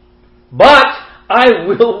 But I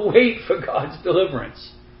will wait for God's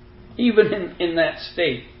deliverance, even in that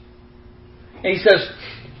state. And he says,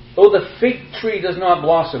 though the fig tree does not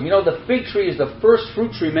blossom. You know, the fig tree is the first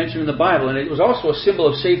fruit tree mentioned in the Bible, and it was also a symbol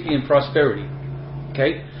of safety and prosperity.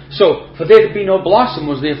 Okay? So, for there to be no blossom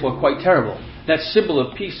was therefore quite terrible. That symbol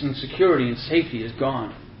of peace and security and safety is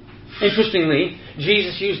gone. Interestingly,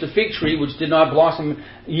 Jesus used the fig tree, which did not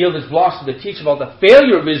yield its blossom, to teach about the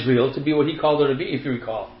failure of Israel to be what he called her to be, if you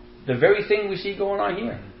recall. The very thing we see going on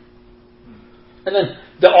here. And then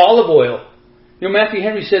the olive oil. You know, Matthew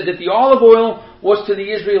Henry said that the olive oil was to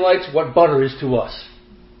the Israelites what butter is to us.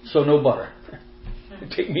 So no butter.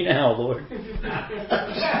 Take me now, Lord.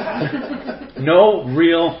 No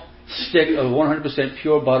real stick of 100%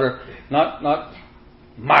 pure butter. Not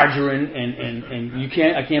margarine and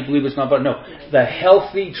I can't believe it's not butter. No, the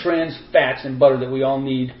healthy trans fats and butter that we all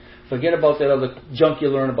need. Forget about that other junk you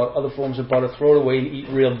learn about other forms of butter. Throw it away and eat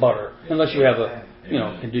real butter. Unless you have a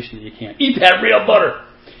condition that you can't. Eat that real butter.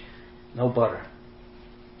 No butter.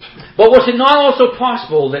 But was it not also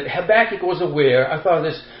possible that Habakkuk was aware, I thought of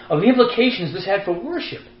this, of the implications this had for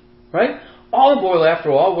worship? Right? Olive oil,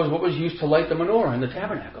 after all, was what was used to light the menorah in the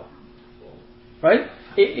tabernacle. Right?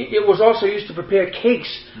 It was also used to prepare cakes,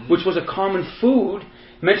 which was a common food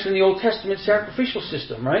mentioned in the Old Testament sacrificial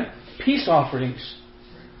system. Right? Peace offerings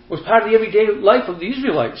was part of the everyday life of the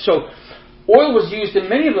Israelites. So oil was used in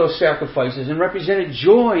many of those sacrifices and represented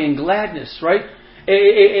joy and gladness. Right?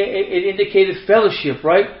 It indicated fellowship,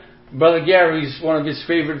 right? Brother Gary's, one of his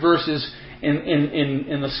favorite verses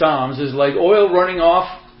in the Psalms is like oil running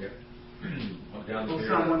off.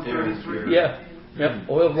 Psalm 133. Yeah,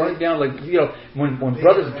 oil running down, like when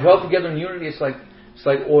brothers dwell together in unity, it's like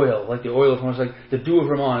oil, like the oil from, it's like the dew of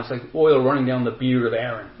Hermon. It's like oil running down the beard of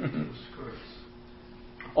Aaron.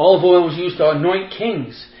 Olive oil was used to anoint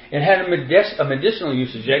kings. It had a medicinal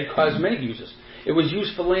usage. It had cosmetic uses. It was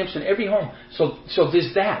used for lamps in every home. So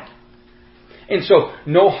there's that. And so,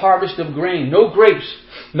 no harvest of grain, no grapes,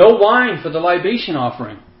 no wine for the libation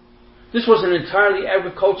offering. This was an entirely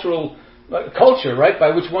agricultural culture, right,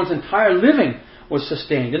 by which one's entire living was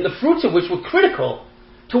sustained, and the fruits of which were critical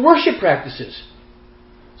to worship practices.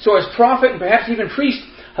 So as prophet and perhaps even priest,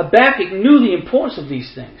 Habakkuk knew the importance of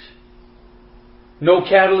these things. No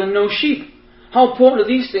cattle and no sheep. How important are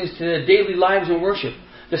these things to their daily lives and worship?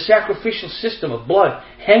 The sacrificial system of blood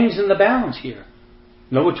hangs in the balance here.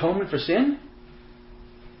 No atonement for sin?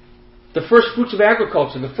 The first fruits of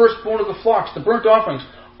agriculture, the firstborn of the flocks, the burnt offerings,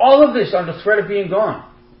 all of this under threat of being gone.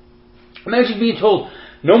 Imagine being told,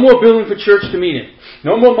 no more building for church to meet in,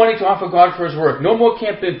 no more money to offer God for His work, no more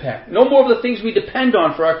Camp Impact, no more of the things we depend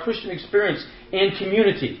on for our Christian experience and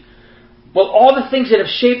community. Well, all the things that have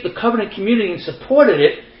shaped the covenant community and supported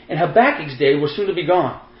it in Habakkuk's day were soon to be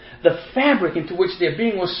gone. The fabric into which their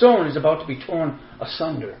being was sown is about to be torn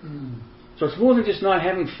asunder. So it's more than just not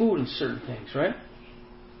having food and certain things, right?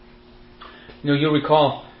 You'll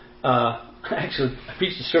recall, actually, I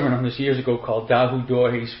preached a sermon on this years ago called Thou Who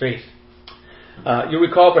Doorways Faith. You'll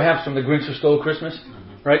recall perhaps from The Grinch Who Stole Christmas,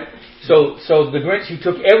 right? So the Grinch, he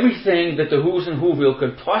took everything that the Who's and Whoville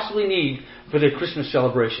could possibly need for their Christmas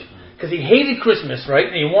celebration. Because he hated Christmas, right?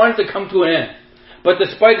 And he wanted it to come to an end. But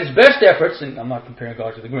despite his best efforts, and I'm not comparing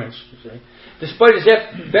God to the Grinch, despite his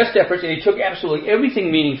best efforts, and he took absolutely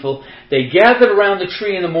everything meaningful, they gathered around the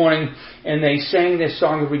tree in the morning and they sang their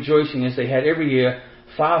song of rejoicing as they had every year.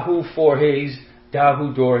 Fahu Forhays,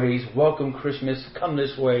 Dahu Dorhays, welcome Christmas, come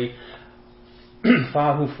this way.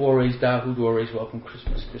 Fahu Forhays, Dahu Dorhays, welcome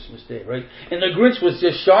Christmas Day, right? And the Grinch was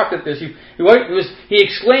just shocked at this. He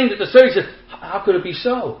exclaimed at the service, he said, how could it be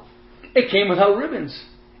so? It came without ribbons.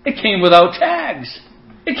 It came without tags.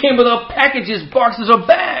 It came without packages, boxes, or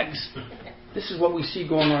bags. This is what we see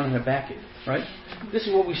going on in Habakkuk, right? This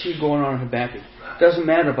is what we see going on in Habakkuk. Doesn't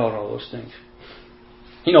matter about all those things.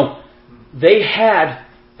 They had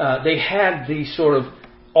the sort of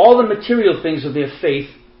all the material things of their faith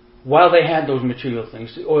while they had those material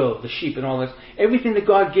things, the oil, the sheep, and all that. Everything that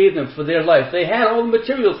God gave them for their life. They had all the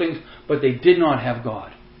material things, but they did not have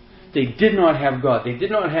God. They did not have God. They did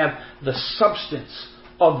not have the substance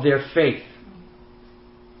of their faith.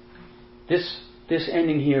 This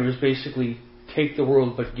ending here is basically take the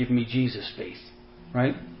world but give me Jesus faith,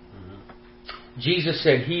 right? Mm-hmm. Jesus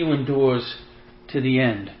said, "He who endures to the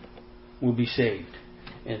end will be saved,"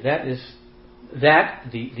 and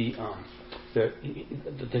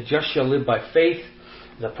the just shall live by faith.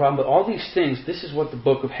 The problem with all these things, this is what the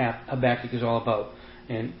book of Habakkuk is all about,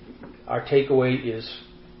 and our takeaway is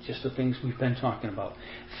just the things we've been talking about.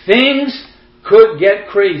 Things could get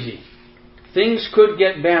crazy. Things could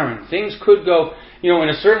get barren. Things could go, in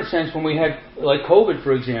a certain sense, when we had, like COVID,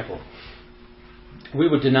 for example, we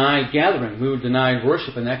would deny gathering. We would deny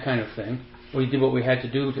worship and that kind of thing. We did what we had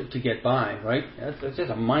to do to get by, right? That's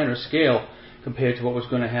just a minor scale compared to what was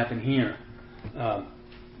going to happen here.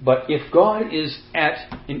 But if God is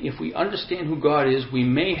and if we understand who God is, we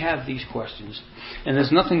may have these questions. And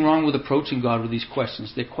there's nothing wrong with approaching God with these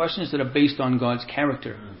questions. They're questions that are based on God's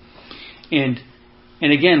character. And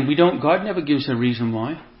again, God never gives a reason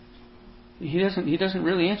why. He doesn't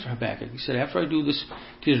really answer Habakkuk. He said, after I do this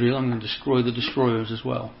to Israel, I'm going to destroy the destroyers as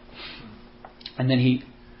well. And then he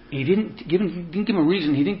didn't give him a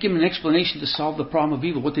reason. He didn't give him an explanation to solve the problem of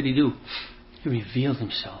evil. What did he do? He revealed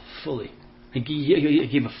himself fully. He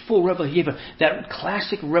gave a full revelation. He gave that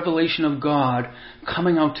classic revelation of God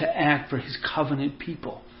coming out to act for His covenant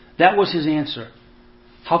people. That was His answer.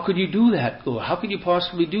 How could you do that, Lord? How could you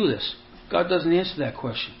possibly do this? God doesn't answer that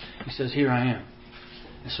question. He says, here I am.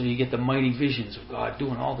 And so you get the mighty visions of God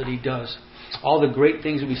doing all that He does. All the great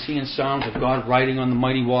things that we see in Psalms of God riding on the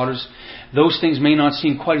mighty waters. Those things may not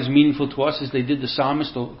seem quite as meaningful to us as they did the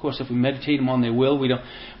psalmist. Of course, if we meditate on, they will. We don't.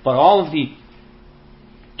 But all of the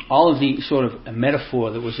sort of a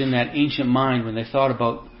metaphor that was in that ancient mind when they thought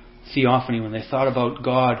about theophany, when they thought about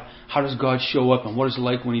God, how does God show up and what is it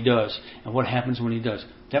like when He does and what happens when He does?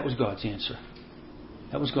 That was God's answer.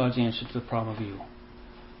 That was God's answer to the problem of evil.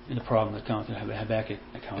 And the problem that Habakkuk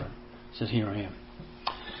encountered. It says, here I am.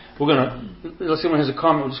 We're going to, unless anyone has a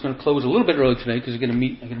comment, we're just going to close a little bit early today because I'm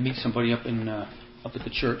going to meet somebody up at the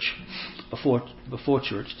church before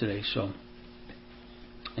church today. So,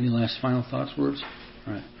 any last final thoughts, words?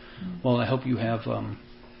 All right. Well, I hope you have. I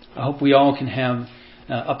hope we all can have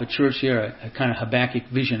up at church here a kind of Habakkuk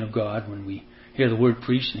vision of God when we hear the word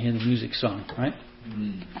preached and hear the music sung. Right?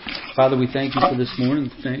 Father, we thank You for this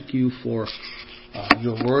morning. Thank You for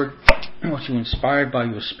Your word, what You inspired by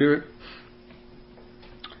Your Spirit.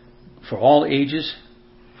 For all ages,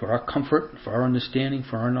 for our comfort, for our understanding,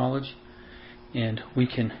 for our knowledge. And we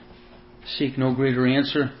can seek no greater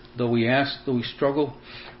answer, though we ask, though we struggle.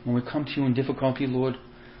 When we come to You in difficulty, Lord,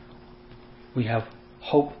 we have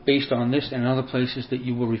hope based on this and other places that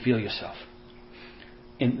You will reveal Yourself.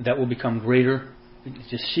 And that will become greater.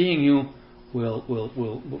 Just seeing You will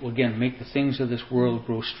again make the things of this world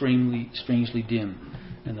grow strangely dim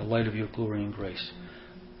in the light of Your glory and grace.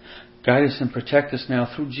 Guide us and protect us now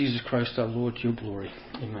through Jesus Christ our Lord to Your glory.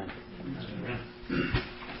 Amen.